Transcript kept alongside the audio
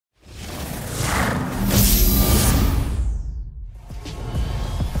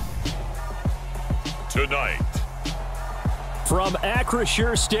tonight. From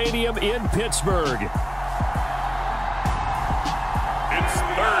Acrisure Stadium in Pittsburgh. It's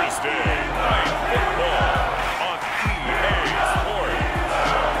Thursday Night Football on EA Sports.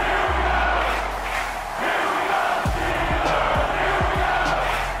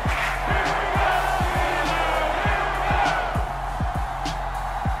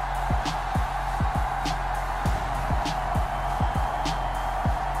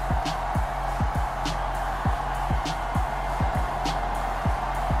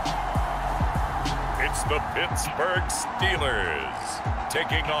 It's the Pittsburgh Steelers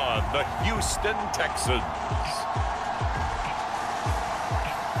taking on the Houston Texans.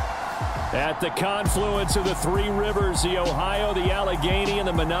 At the confluence of the three rivers, the Ohio, the Allegheny, and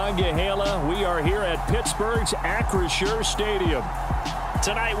the Monongahela, we are here at Pittsburgh's Acrisure Stadium.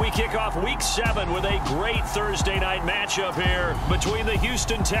 Tonight we kick off Week 7 with a great Thursday night matchup here between the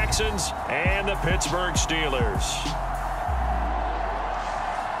Houston Texans and the Pittsburgh Steelers.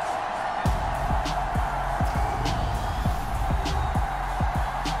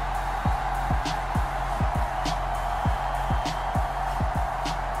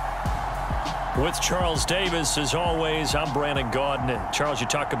 With Charles Davis, as always, I'm Brandon Gaudin. Charles, you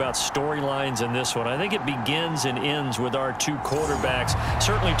talk about storylines in this one. I think it begins and ends with our two quarterbacks,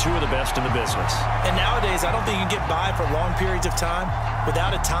 certainly two of the best in the business. And nowadays, I don't think you can get by for long periods of time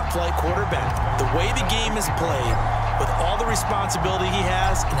without a top-flight quarterback. The way the game is played, with all the responsibility he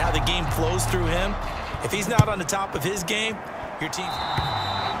has and how the game flows through him, if he's not on the top of his game, your team...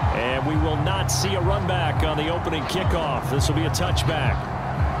 And we will not see a run back on the opening kickoff. This will be a touchback.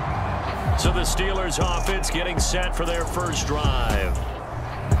 So the Steelers offense getting set for their first drive.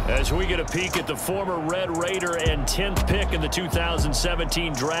 As we get a peek at the former Red Raider and 10th pick in the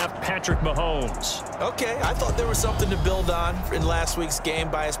 2017 draft, Patrick Mahomes. Okay, I thought there was something to build on in last week's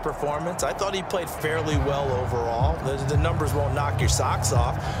game by his performance. I thought he played fairly well overall. The numbers won't knock your socks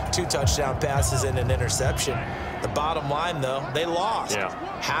off. 2 touchdown passes and an interception. The bottom line, though, they lost. Yeah.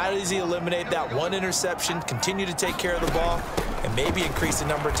 How does he eliminate that one interception, continue to take care of the ball, and maybe increase the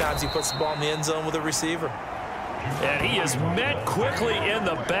number of times he puts the ball in the end zone with a receiver? And he is met quickly in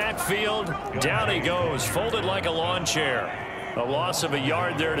the backfield. Down he goes, folded like a lawn chair. A loss of a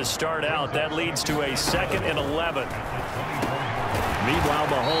yard there to start out. That leads to a 2nd and 11. Meanwhile,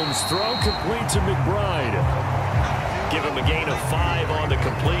 Mahomes' throw complete to McBride. Give him a gain of 5 on the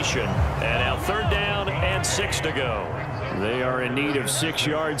completion. And now 3rd down and 6 to go. They are in need of 6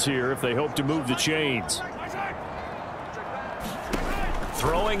 yards here if they hope to move the chains.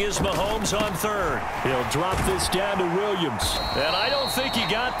 Throwing is Mahomes on 3rd. He'll drop this down to Williams. And I don't think he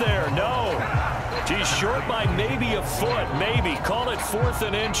got there, no. He's short by maybe a foot, maybe. Call it 4th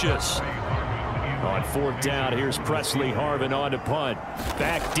and inches. On 4th down, here's Presley Harvin on to punt.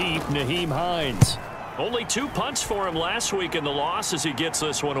 Back deep, Nyheim Hines. Only 2 punts for him last week in the loss as he gets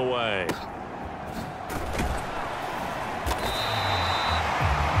this one away.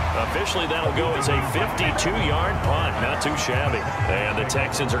 Officially, that'll go as a 52-yard punt. Not too shabby. And the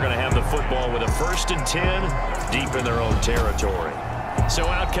Texans are going to have the football with a 1st and 10 deep in their own territory. So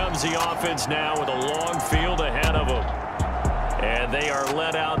out comes the offense now with a long field ahead of them. And they are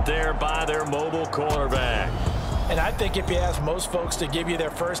led out there by their mobile quarterback. And I think if you ask most folks to give you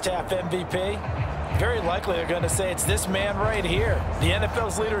their first half MVP, very likely they're going to say it's this man right here. The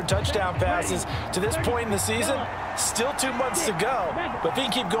NFL's leader in touchdown passes to this point in the season. Still 2 months to go. But if he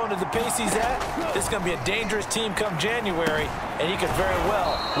can keep going to the pace he's at, this is going to be a dangerous team come January, and he could very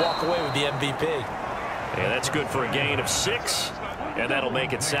well walk away with the MVP. Yeah, that's good for a gain of 6, and that'll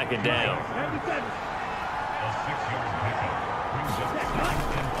make it 2nd down.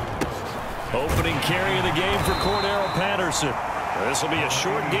 Opening carry of the game for Cordero Patterson. This will be a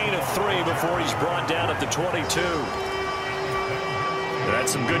short gain of 3 before he's brought down at the 22.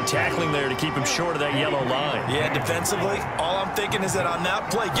 That's some good tackling there to keep him short of that yellow line. Yeah, defensively, all I'm thinking is that on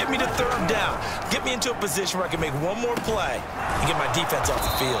that play, get me to 3rd down. Get me into a position where I can make one more play and get my defense off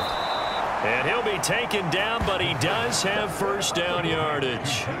the field. And he'll be taken down, but he does have 1st down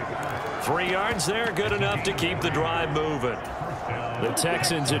yardage. 3 yards there, good enough to keep the drive moving. The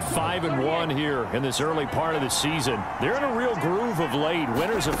Texans at 5-1 here in this early part of the season. They're in a real groove of late.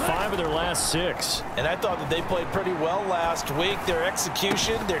 Winners of 5 of their last 6. And I thought that they played pretty well last week. Their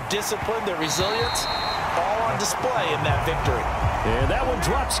execution, their discipline, their resilience, all on display in that victory. And that one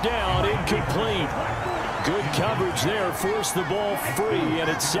drops down, incomplete. Good coverage there, forced the ball free, and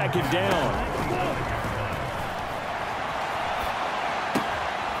it's 2nd down.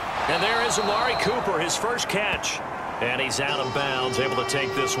 And there is Amari Cooper, his first catch. And he's out of bounds, able to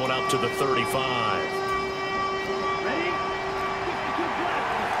take this one up to the 35.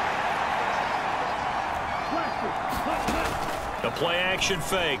 play action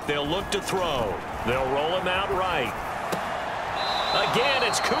fake. They'll look to throw. They'll roll him out right. Again,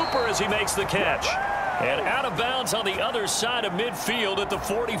 it's Cooper as he makes the catch. And out of bounds on the other side of midfield at the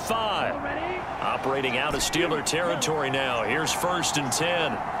 45. Operating out of Steeler territory now. Here's 1st and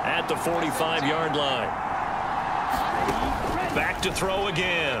 10 at the 45-yard line. Back to throw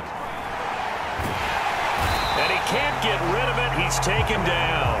again. And he can't get rid of it. He's taken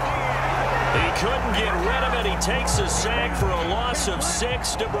down. He couldn't get rid of it. He takes a sack for a loss of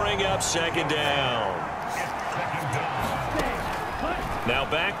 6 to bring up 2nd down. Now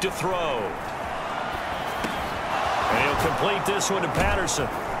back to throw. And he'll complete this one to Patterson.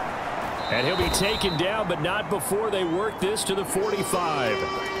 And he'll be taken down, but not before they work this to the 45.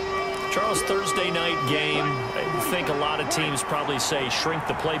 Charles, Thursday night game, I think a lot of teams probably say shrink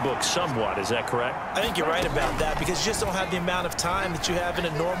the playbook somewhat. Is that correct? I think you're right about that because you just don't have the amount of time that you have in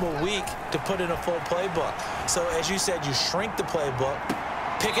a normal week to put in a full playbook. So as you said, you shrink the playbook,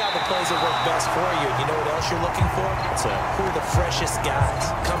 pick out the plays that work best for you. You know what else you're looking for? What's that? Who are the freshest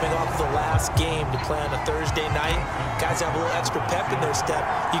guys coming off the last game to play on a Thursday night? Guys have a little extra pep in their step.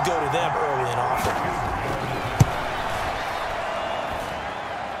 You go to them early and often.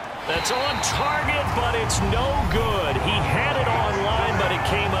 That's on target, but it's no good. He had it on line, but it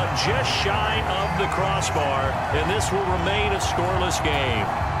came up just shy of the crossbar, and this will remain a scoreless game.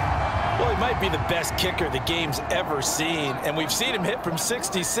 Well, he might be the best kicker the game's ever seen, and we've seen him hit from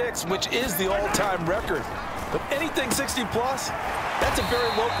 66, which is the all-time record. But anything 60-plus, that's a very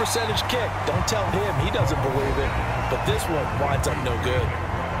low percentage kick. Don't tell him he doesn't believe it, but this one winds up no good.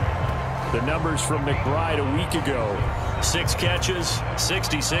 The numbers from McBride a week ago. 6 catches,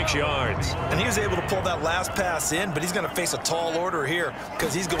 66 yards. And he was able to pull that last pass in, but he's going to face a tall order here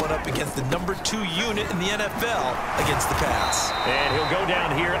because he's going up against the #2 unit in the NFL against the pass. And he'll go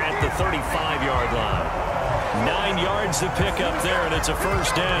down here at the 35-yard line. 9 yards to pick up there, and it's a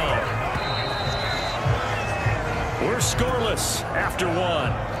 1st down. We're scoreless after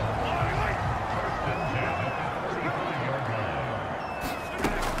 1.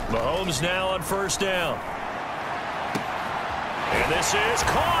 Mahomes now on 1st down. And this is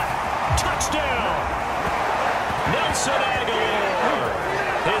caught. Touchdown. Nelson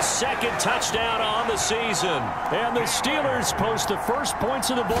Aguilar. His 2nd touchdown on the season. And the Steelers post the first points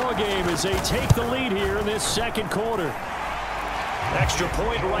of the ballgame as they take the lead here in this 2nd quarter. Extra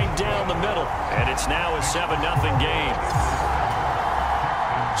point right down the middle. And it's now a 7-0 game.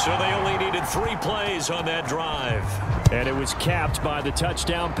 So they only needed 3 plays on that drive. And it was capped by the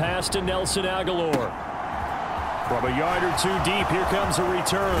touchdown pass to Nelson Aguilar. From a yard or 2 deep, here comes a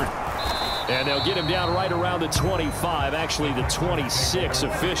return. And they'll get him down right around the 25, actually the 26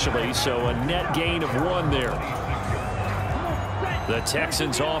 officially, so a net gain of 1 there. The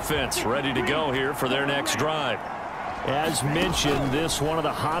Texans offense ready to go here for their next drive. As mentioned, this one of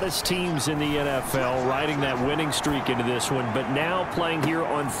the hottest teams in the NFL, riding that winning streak into this one, but now playing here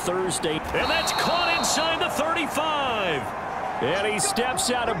on Thursday. And that's caught inside the 35. And he steps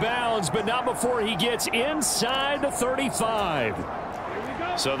out of bounds, but not before he gets inside the 35.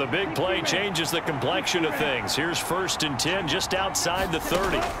 So the big play changes the complexion of things. Here's 1st and 10 just outside the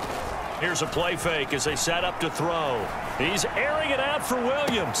 30. Here's a play fake as they set up to throw. He's airing it out for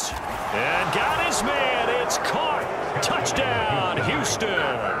Williams. And got his man. It's caught. Touchdown, Houston.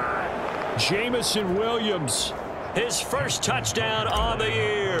 Jamison Williams. His 1st touchdown on the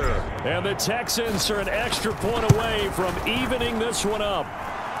year. And the Texans are an extra point away from evening this one up.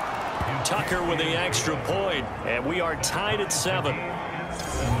 Tucker with the extra point, and we are tied at 7.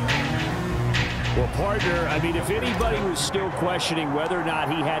 Well, partner, I mean, if anybody was still questioning whether or not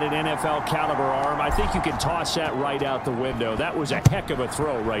he had an NFL caliber arm, I think you can toss that right out the window. That was a heck of a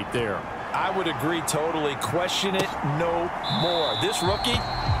throw right there. I would agree totally. Question it no more. This rookie,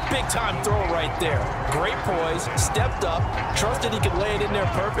 big-time throw right there. Great poise, stepped up, trusted he could lay it in there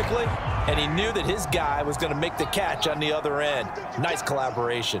perfectly, and he knew that his guy was going to make the catch on the other end. Nice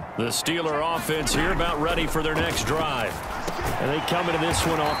collaboration. The Steeler offense here about ready for their next drive. And they come into this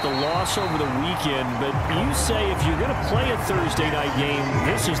one off the loss over the weekend, but you say if you're going to play a Thursday night game,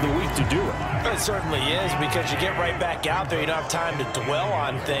 this is the week to do it. It certainly is, because you get right back out there. You don't have time to dwell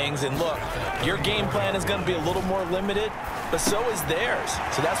on things. And look, your game plan is going to be a little more limited, but so is theirs.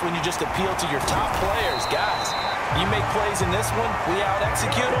 So that's when you just appeal to your top players. Guys, you make plays in this one, we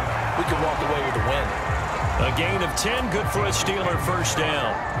out-execute them, we can walk away with a win. A gain of 10, good for a Steeler 1st down.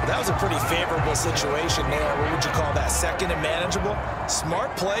 That was a pretty favorable situation there. What would you call that? 2nd and manageable?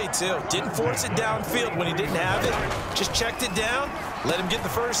 Smart play, too. Didn't force it downfield when he didn't have it. Just checked it down, let him get the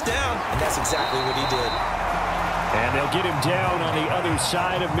 1st down, and that's exactly what he did. And they'll get him down on the other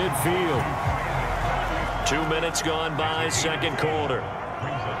side of midfield. 2 minutes gone by, second quarter.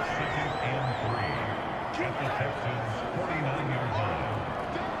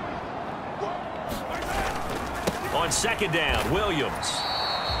 On second down, Williams.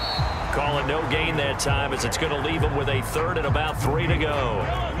 Calling no gain that time as it's going to leave him with a third and about 3 to go.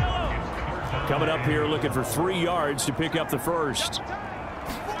 Coming up here looking for 3 yards to pick up the first.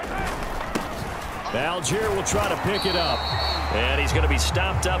 Algier will try to pick it up. And he's going to be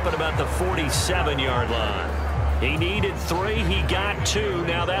stopped up at about the 47-yard line. He needed 3. He got 2.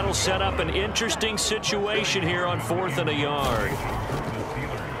 Now that'll set up an interesting situation here on 4th and a yard.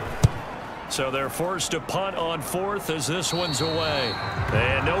 So they're forced to punt on 4th as this one's away.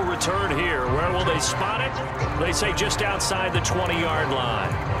 And no return here. Where will they spot it? They say just outside the 20-yard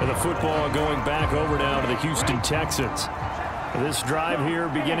line. And the football going back over now to the Houston Texans. This drive here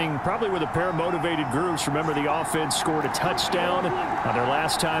beginning probably with a pair of motivated groups. Remember, the offense scored a touchdown on their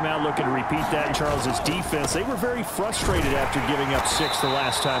last time out, looking to repeat that in Charles's defense. They were very frustrated after giving up 6 the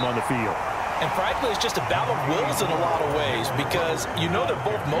last time on the field. And frankly, it's just a battle of wills in a lot of ways because you know they're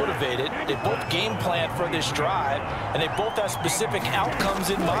both motivated, they both game plan for this drive, and they both have specific outcomes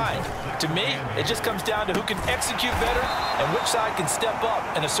in mind. To me, it just comes down to who can execute better and which side can step up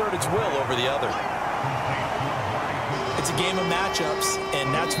and assert its will over the other. It's a game of matchups,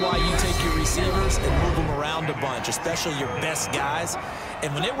 and that's why you take your receivers and move them around a bunch, especially your best guys.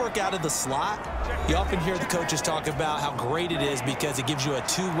 And when they work out of the slot, you often hear the coaches talk about how great it is because it gives you a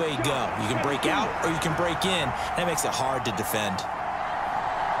two-way go. You can break out or you can break in. That makes it hard to defend.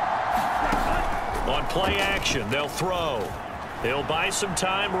 On play action, they'll throw. He'll buy some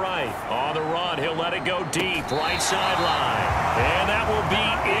time right. On the run, he'll let it go deep, right sideline. And that will be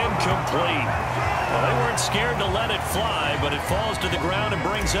incomplete. Well, they weren't scared to let it fly, but it falls to the ground and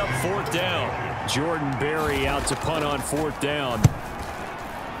brings up 4th down. Jordan Berry out to punt on 4th down.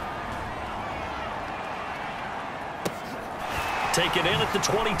 Taken in at the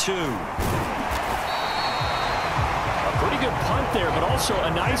 22. A pretty good punt there, but also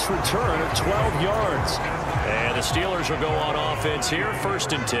a nice return of 12 yards. And the Steelers will go on offense here,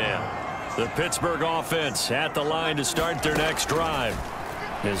 1st and 10. The Pittsburgh offense at the line to start their next drive.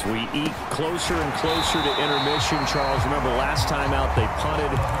 As we eke closer and closer to intermission, Charles, remember last time out they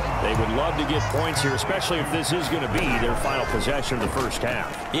punted. They would love to get points here, especially if this is going to be their final possession of the first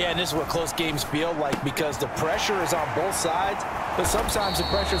half. Yeah, and this is what close games feel like because the pressure is on both sides, but sometimes the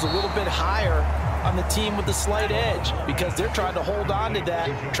pressure is a little bit higher on the team with the slight edge because they're trying to hold on to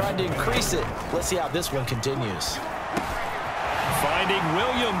that, trying to increase it. Let's see how this one continues. Finding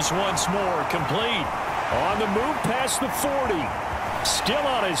Williams once more, complete. On the move past the 40. Still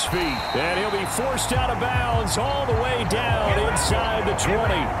on his feet, and he'll be forced out of bounds all the way down inside the 20.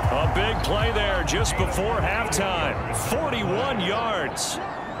 A big play there just before halftime. 41 yards.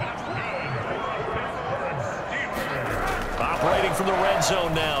 Operating from the red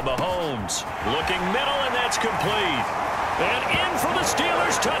zone now, Mahomes. Looking middle, and that's complete. And in for the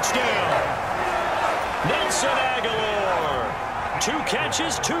Steelers touchdown. Nelson Aguilar. 2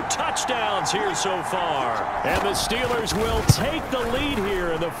 catches, 2 touchdowns here so far. And the Steelers will take the lead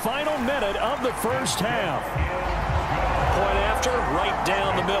here in the final minute of the first half. Point after, right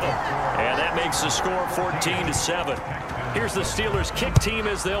down the middle. And that makes the score 14-7. Here's the Steelers kick team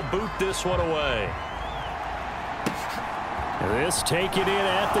as they'll boot this one away. This taken in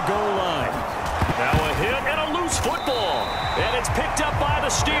at the goal line. Now a hit and a loose football. And it's picked up by the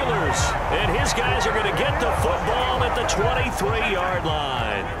Steelers. And his guys are going to get the football at the 23-yard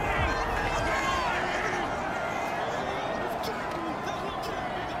line.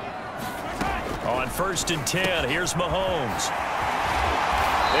 On 1st and 10, here's Mahomes.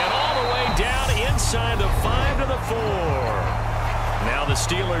 And all the way down inside the 5 to the 4. Now the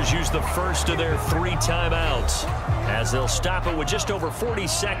Steelers use the first of their 3 timeouts as they'll stop it with just over 40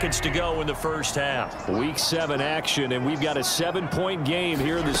 seconds to go in the first half. Week 7 action, and we've got a 7-point game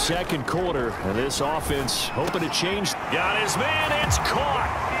here in the second quarter. And this offense hoping to change. Got his man. It's caught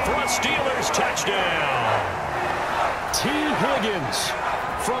for a Steelers touchdown. T. Higgins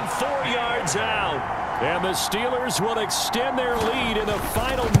from 4 yards out. And the Steelers will extend their lead in the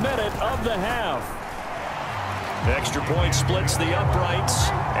final minute of the half. Extra point splits the uprights,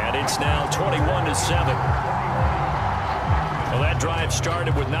 and it's now 21-7. Well, that drive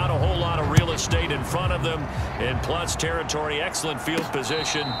started with not a whole lot of real estate in front of them. In plus territory, excellent field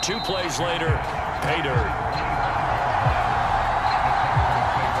position. 2 plays later, pay dirt.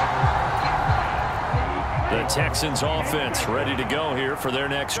 The Texans offense ready to go here for their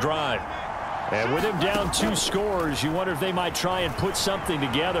next drive. And with him down 2 scores, you wonder if they might try and put something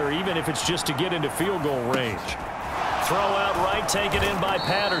together, even if it's just to get into field goal range. throw out right, taken in by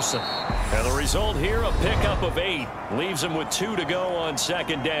Patterson. And the result here, a pickup of 8. Leaves them with 2 to go on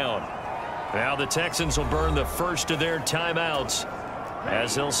second down. Now the Texans will burn the first of their timeouts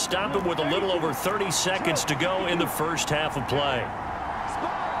as they'll stop it with a little over 30 seconds to go in the first half of play.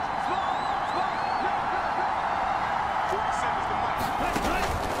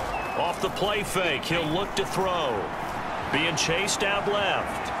 Off the play fake, he'll look to throw. Being chased out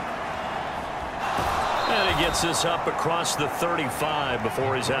left. And he gets this up across the 35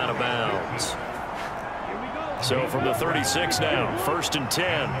 before he's out of bounds. So from the 36 now, 1st and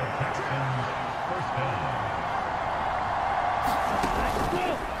 10.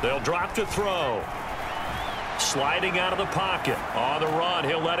 They'll drop to throw. Sliding out of the pocket. On the run,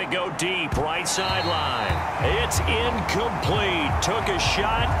 he'll let it go deep. Right sideline. It's incomplete. Took a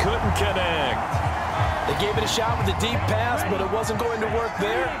shot, couldn't connect. They gave it a shot with a deep pass, but it wasn't going to work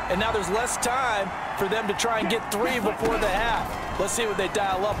there. And now there's less time for them to try and get 3 before the half. Let's see what they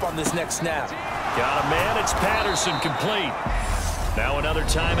dial up on this next snap. Got a man. It's Patterson, complete. Now another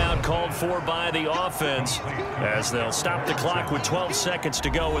timeout called for by the offense as they'll stop the clock with 12 seconds to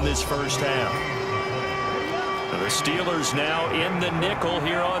go in this first half. The Steelers now in the nickel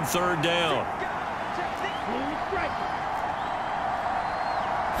here on 3rd down.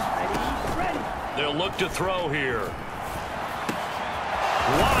 They'll look to throw here.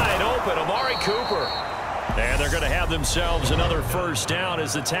 Wide open, Amari Cooper. And they're going to have themselves another first down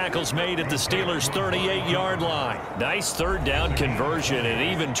as the tackle's made at the Steelers' 38-yard line. Nice 3rd down conversion at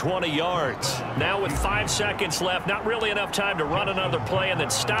even 20 yards. Now with 5 seconds left, not really enough time to run another play and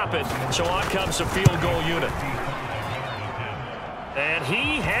then stop it. So on comes the field goal unit. And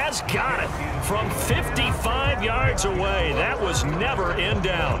he has got it from 55 yards away. That was never in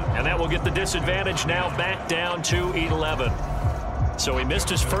doubt. And that will get the disadvantage now back down to 11. So he missed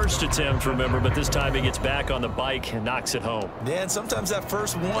his first attempt, remember, but this time he gets back on the bike and knocks it home. Yeah, and sometimes that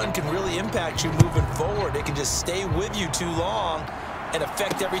first one can really impact you moving forward. It can just stay with you too long and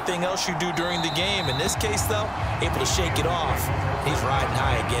affect everything else you do during the game. In this case, though, able to shake it off. He's riding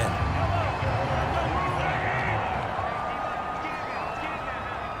high again.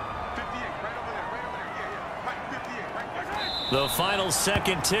 The final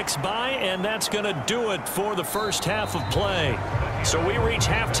second ticks by, and that's going to do it for the first half of play. So we reach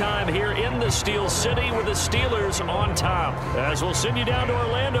halftime here in the Steel City with the Steelers on top. As we'll send you down to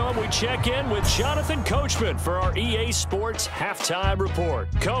Orlando, and we check in with Jonathan Coachman for our EA Sports Halftime Report.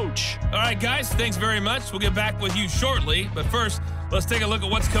 Coach. All right, guys, thanks very much. We'll get back with you shortly. But first, let's take a look at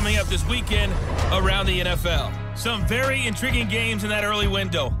what's coming up this weekend around the NFL. Some very intriguing games in that early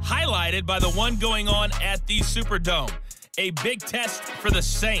window, highlighted by the one going on at the Superdome. A big test for the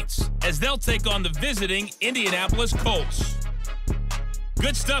Saints as they'll take on the visiting Indianapolis Colts.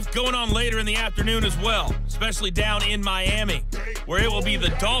 Good stuff going on later in the afternoon as well, especially down in Miami, where it will be the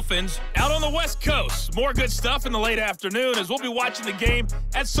Dolphins out on the West Coast. More good stuff in the late afternoon as we'll be watching the game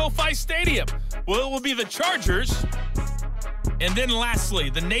at SoFi Stadium. Well, it will be the Chargers. And then lastly,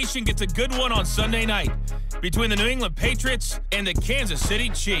 the nation gets a good one on Sunday night between the New England Patriots and the Kansas City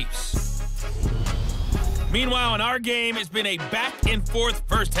Chiefs. Meanwhile, in our game, it's been a back-and-forth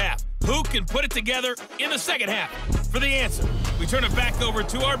first half. Who can put it together in the second half? For the answer, we turn it back over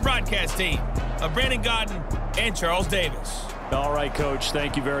to our broadcast team of Brandon Godden and Charles Davis. All right, Coach,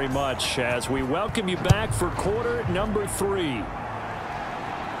 thank you very much as we welcome you back for quarter number 3.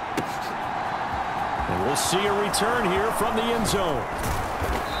 And we'll see a return here from the end zone.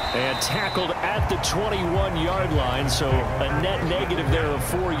 And tackled at the 21-yard line, so a net negative there of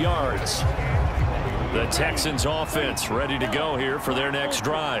 4 yards. The Texans offense ready to go here for their next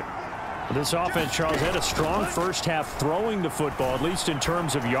drive. This offense, Charles, had a strong first half throwing the football, at least in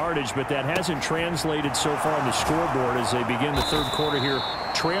terms of yardage, but that hasn't translated so far on the scoreboard as they begin the third quarter here,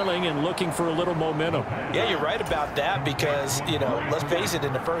 trailing and looking for a little momentum. Yeah, you're right about that because, you know, let's face it,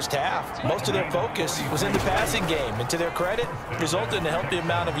 in the first half, most of their focus was in the passing game, and to their credit, resulted in a healthy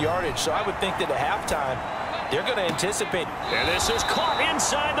amount of yardage. So I would think that at halftime, they're going to anticipate. And this is caught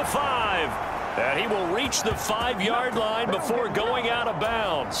inside the 5. And he will reach the 5-yard line before going out of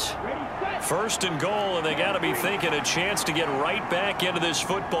bounds. First and goal, and they got to be thinking a chance to get right back into this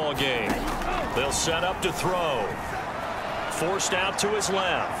football game. They'll set up to throw. Forced out to his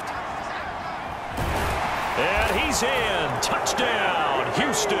left. And he's in. Touchdown,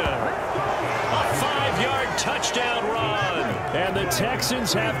 Houston. A 5-yard touchdown run. And the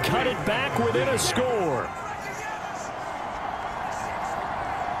Texans have cut it back within a score.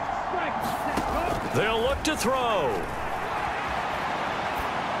 They'll look to throw.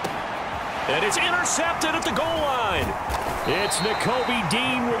 And it's intercepted at the goal line. It's Nakobe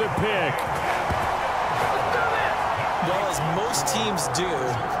Dean with a pick. most teams do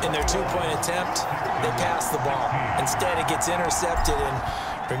in their two-point attempt, they pass the ball. Instead, it gets intercepted.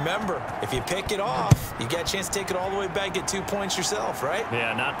 And remember, if you pick it off, you got a chance to take it all the way back, get 2 points yourself, right?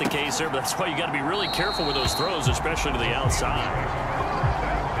 Yeah, not the case there, but that's why you got to be really careful with those throws, especially to the outside.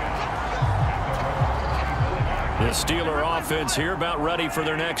 The Steeler offense here about ready for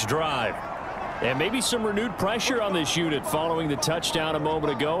their next drive. And maybe some renewed pressure on this unit following the touchdown a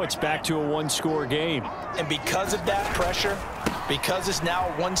moment ago. It's back to a one-score game. And because of that pressure, because it's now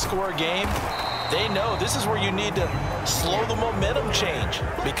a one-score game, they know this is where you need to slow the momentum change,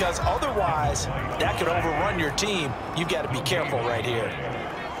 because otherwise that could overrun your team. You've got to be careful right here.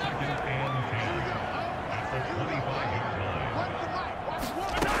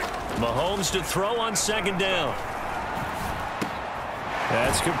 Mahomes to throw on second down.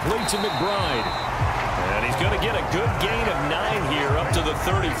 That's complete to McBride. And he's going to get a good gain of 9 here up to the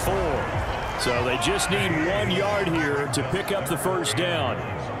 34. So they just need 1 yard here to pick up the first down.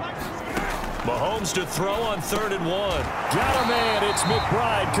 Mahomes to throw on 3rd and 1. Got a man. It's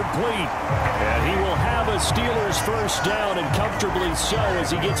McBride complete. And he will have a Steelers first down, and comfortably so,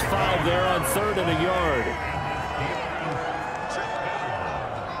 as he gets 5 there on 3rd and a yard.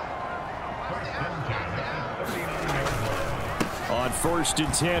 On 1st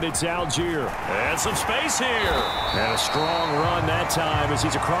and 10, it's Algier. And some space here. And a strong run that time as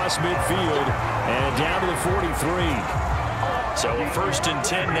he's across midfield and down to the 43. So a 1st and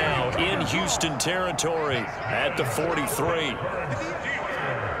 10 now in Houston territory at the 43.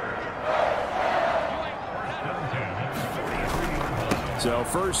 So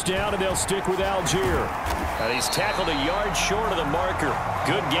 1st down, and they'll stick with Algier. And he's tackled a yard short of the marker.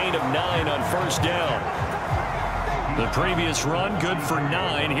 Good gain of 9 on 1st down. The previous run, good for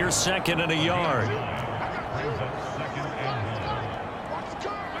 9. Here's 2nd and a yard.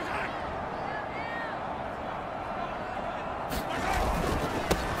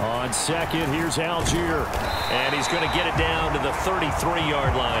 On 2nd, here's Algier. And he's going to get it down to the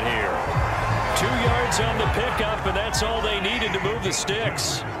 33-yard line here. 2 yards on the pickup, and that's all they needed to move the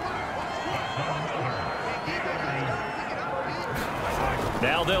sticks.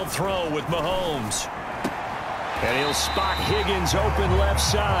 Now they'll throw with Mahomes. And he'll spot Higgins open left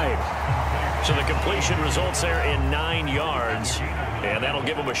side. So the completion results there in 9 yards. And that'll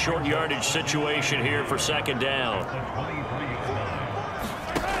give him a short yardage situation here for 2nd down.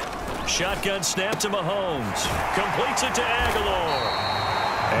 Shotgun snap to Mahomes. Completes it to Aguilar.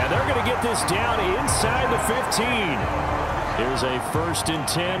 And they're going to get this down inside the 15. Here's a 1st and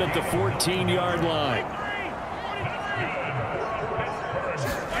 10 at the 14-yard line.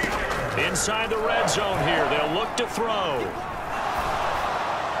 Inside the red zone here. They'll look to throw.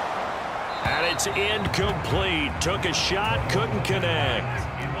 And it's incomplete. Took a shot, couldn't connect.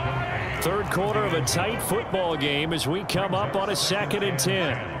 3rd quarter of a tight football game as we come up on a 2nd and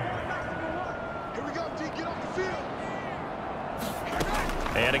 10.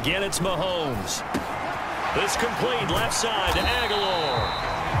 And again, it's Mahomes. This complete left side to Aguilar.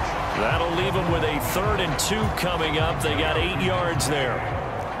 That'll leave them with a 3rd and 2 coming up. They got 8 yards there.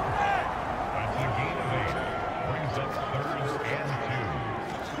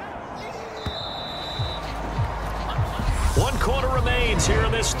 Quarter remains here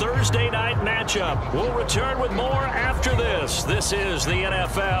in this Thursday night matchup. We'll return with more after this. This is the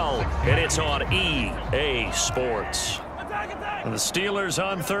NFL, and it's on EA Sports. And the Steelers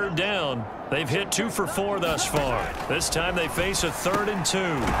on 3rd down. They've hit 2 for 4 thus far. This time they face a 3rd and 2.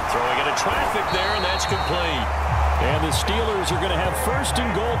 Throwing into traffic there, and that's complete. And the Steelers are going to have 1st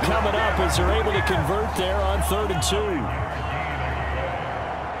and goal coming up as they're able to convert there on 3rd and 2.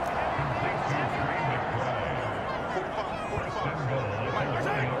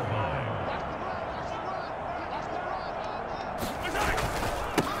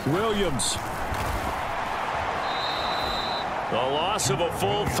 Williams. The loss of a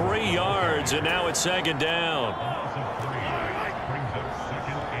full 3 yards, and now it's 2nd down.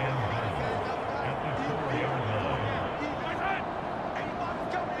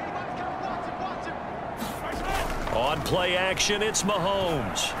 On play action, it's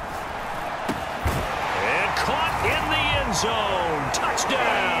Mahomes. And caught in the end zone.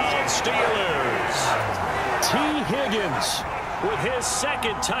 Touchdown, Steelers. T. Higgins with his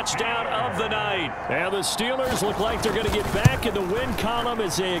 2nd touchdown of the night. And the Steelers look like they're going to get back in the win column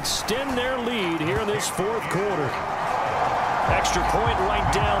as they extend their lead here in this 4th quarter. Extra point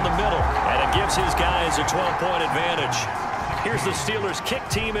right down the middle, and it gives his guys a 12-point advantage. Here's the Steelers kick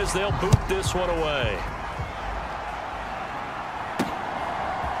team as they'll boot this one away.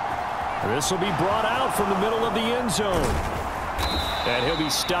 This will be brought out from the middle of the end zone. And he'll be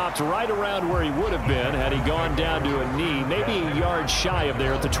stopped right around where he would have been had he gone down to a knee, maybe a yard shy of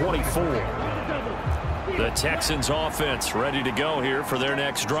there at the 24. The Texans offense ready to go here for their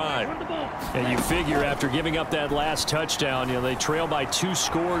next drive. And you figure after giving up that last touchdown, they trail by 2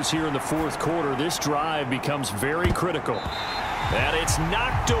 scores here in the fourth quarter. This drive becomes very critical. And it's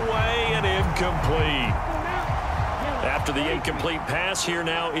knocked away and incomplete. After the incomplete pass, here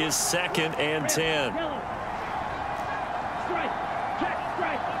now is 2nd and 10.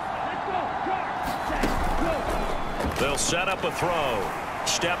 They'll set up a throw.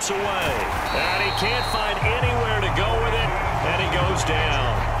 Steps away. And he can't find anywhere to go with it. And he goes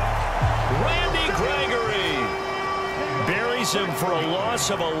down. Randy Gregory buries him for a loss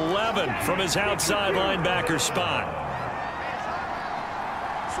of 11 from his outside linebacker spot.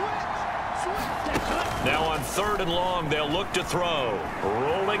 Now on 3rd and long, they'll look to throw.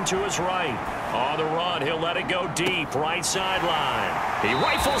 Rolling to his right. On the run, he'll let it go deep. Right sideline. He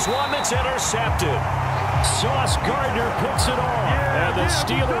rifles one that's intercepted. Sauce Gardner picks it off. And the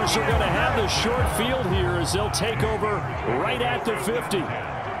Steelers are going to have the short field here as they'll take over right at the 50.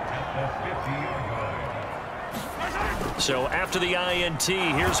 So after the INT,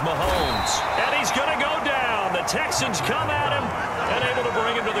 here's Mahomes. And he's going to go down. The Texans come at him and able to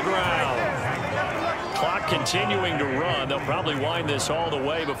bring him to the ground. Clock continuing to run. They'll probably wind this all the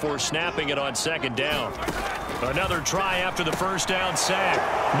way before snapping it on 2nd down. Another try after the 1st down sack.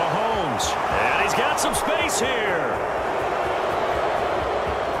 Mahomes. And he's got some space here.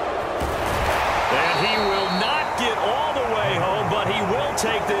 And he will not get all the way home, but he will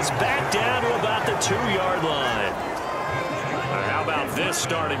take this back down to about the 2-yard line. How about this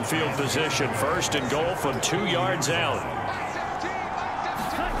starting field position? 1st and goal from 2 yards out.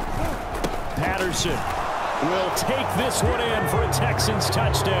 Patterson will take this one in for a Texans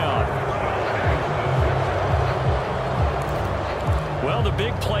touchdown. Well, the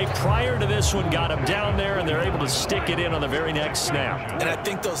big play prior to this one got him down there, and they're able to stick it in on the very next snap. And I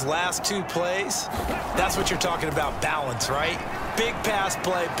think those last 2 plays, that's what you're talking about, balance, right? Big pass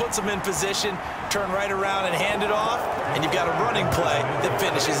play, puts them in position, turn right around and hand it off, and you've got a running play that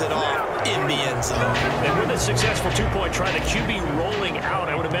finishes it off in the end zone. And with a successful 2-point try, the QB rolling out,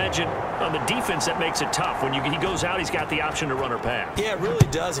 I would imagine on the defense that makes it tough. When he goes out, he's got the option to run or pass. Yeah, it really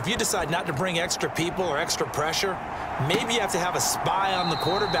does. If you decide not to bring extra people or extra pressure, maybe you have to have a spy on the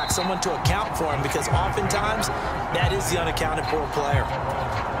quarterback, someone to account for him, because oftentimes that is the unaccounted for player.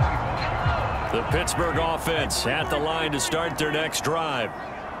 The Pittsburgh offense at the line to start their next drive.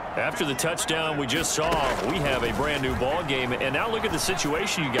 After the touchdown we just saw, we have a brand new ball game. And now look at the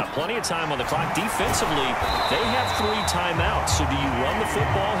situation. You got plenty of time on the clock. Defensively, they have 3 timeouts. So do you run the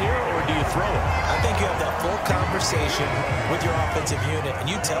football here or do you throw it? I think you have that full conversation with your offensive unit, and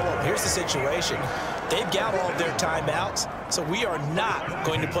you tell them, here's the situation. They've got all of their timeouts, so we are not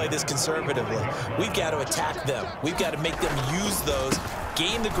going to play this conservatively. We've got to attack them. We've got to make them use those,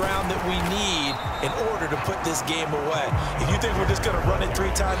 gain the ground that we need in order to put this game away. If you think we're just going to run it 3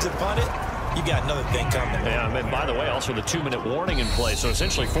 times and punt it, you got another thing coming. Yeah, and by the way, also the 2-minute warning in play, so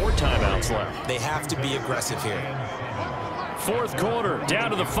essentially 4 timeouts left. They have to be aggressive here. 4th quarter,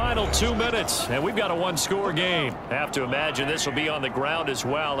 down to the final 2 minutes, and we've got a 1-score game. Have to imagine this will be on the ground as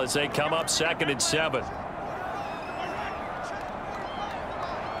well as they come up 2nd and 7.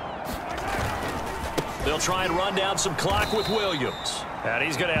 They'll try and run down some clock with Williams. And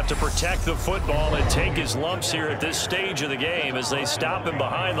he's going to have to protect the football and take his lumps here at this stage of the game as they stop him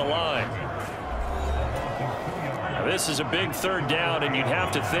behind the line. Now, this is a big 3rd down, and you'd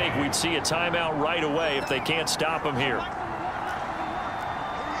have to think we'd see a timeout right away if they can't stop him here.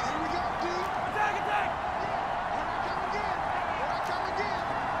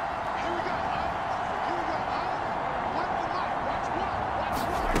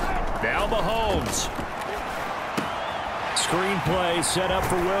 Now Mahomes. Screen play set up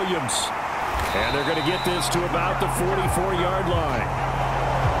for Williams. And they're going to get this to about the 44-yard line.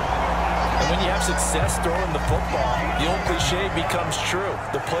 And when you have success throwing the football, the old cliche becomes true.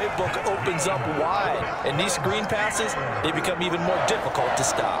 The playbook opens up wide. And these screen passes, they become even more difficult to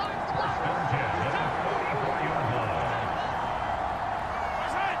stop.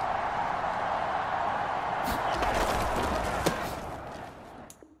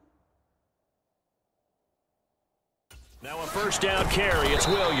 Now a 1st down carry, it's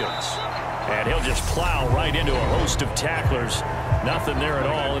Williams. And he'll just plow right into a host of tacklers. Nothing there at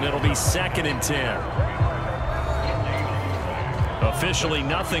all, and it'll be 2nd and 10. Officially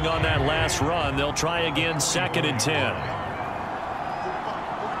nothing on that last run. They'll try again, 2nd and 10.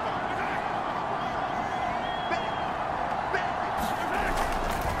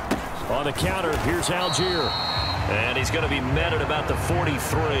 On the counter, here's Algier. And he's going to be met at about the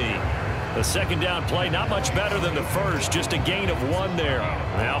 43. The second down play, not much better than the first, just a gain of 1 there.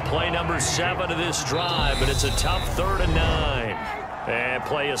 Now play number 7 of this drive, but it's a tough 3rd and 9. And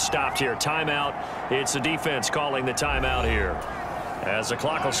play is stopped here. Timeout. It's the defense calling the timeout here. As the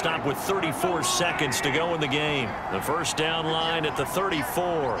clock will stop with 34 seconds to go in the game. The first down line at the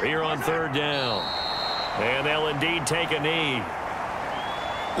 34 here on 3rd down. And they'll indeed take a knee.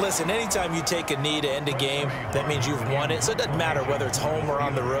 Listen, anytime you take a knee to end a game, that means you've won it. So it doesn't matter whether it's home or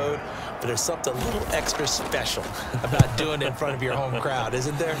on the road, but there's something a little extra special about doing it in front of your home crowd,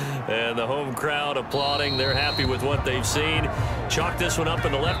 isn't there? And the home crowd applauding. They're happy with what they've seen. Chalk this one up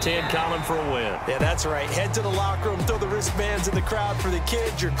in the left-hand column for a win. Yeah, that's right. Head to the locker room, throw the wristbands in the crowd for the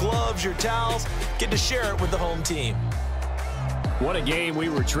kids, your gloves, your towels. Get to share it with the home team. What a game we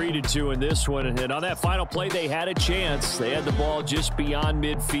were treated to in this one. And on that final play, they had a chance. They had the ball just beyond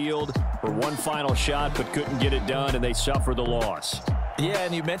midfield for one final shot, but couldn't get it done, and they suffered the loss. Yeah,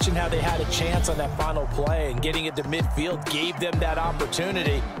 and you mentioned how they had a chance on that final play, and getting it to midfield gave them that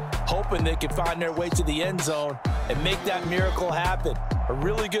opportunity, hoping they could find their way to the end zone and make that miracle happen. A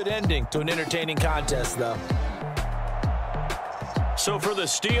really good ending to an entertaining contest, though. So for the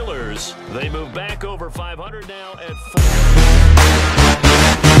Steelers, they move back over 500 now at 4.